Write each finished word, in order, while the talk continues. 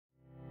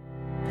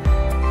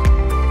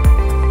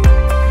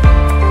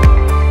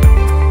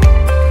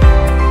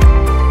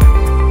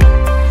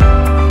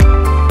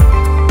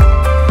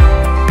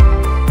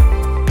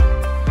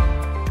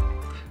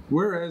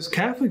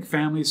Catholic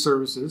Family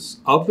Services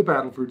of the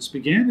Battlefords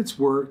began its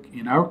work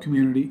in our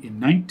community in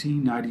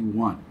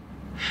 1991,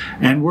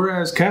 and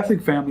whereas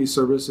Catholic Family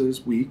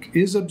Services Week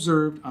is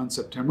observed on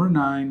September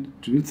 9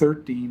 to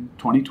 13,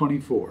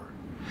 2024,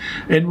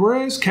 and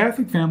whereas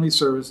Catholic Family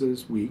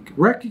Services Week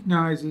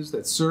recognizes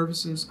that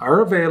services are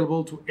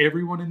available to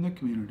everyone in the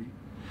community,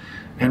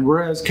 and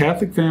whereas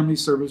Catholic Family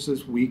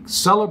Services Week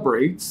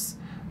celebrates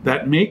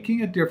that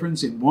making a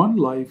difference in one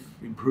life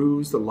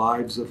improves the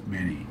lives of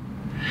many.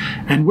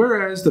 And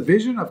whereas the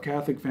vision of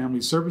Catholic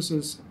Family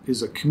Services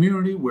is a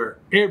community where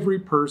every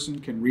person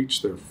can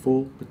reach their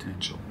full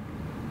potential.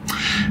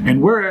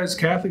 And whereas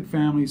Catholic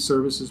Family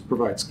Services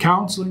provides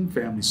counseling,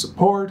 family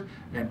support,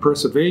 and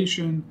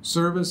preservation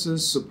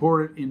services,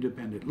 supported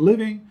independent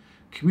living,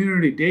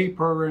 community day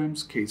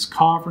programs, case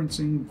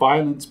conferencing,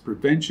 violence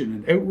prevention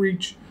and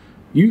outreach,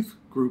 youth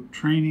group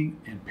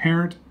training, and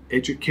parent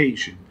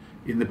education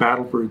in the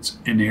Battlefords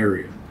and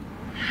area.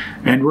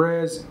 And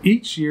whereas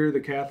each year the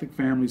Catholic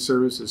Family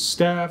Services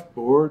staff,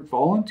 board,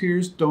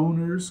 volunteers,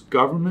 donors,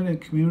 government,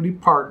 and community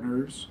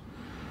partners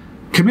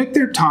commit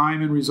their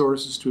time and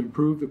resources to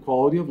improve the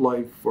quality of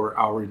life for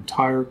our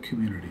entire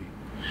community.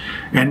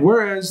 And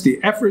whereas the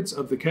efforts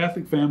of the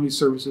Catholic Family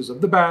Services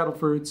of the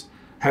Battlefords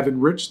have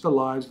enriched the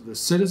lives of the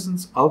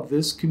citizens of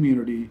this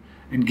community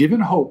and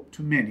given hope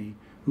to many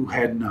who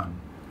had none.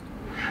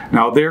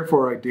 Now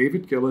therefore I,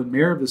 David Gillan,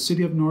 Mayor of the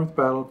City of North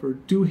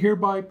Battleford, do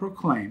hereby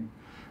proclaim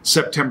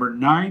September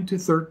 9 to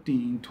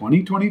 13,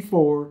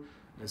 2024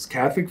 as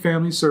Catholic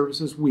Family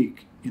Services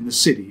Week in the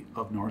City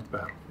of North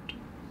Battleford.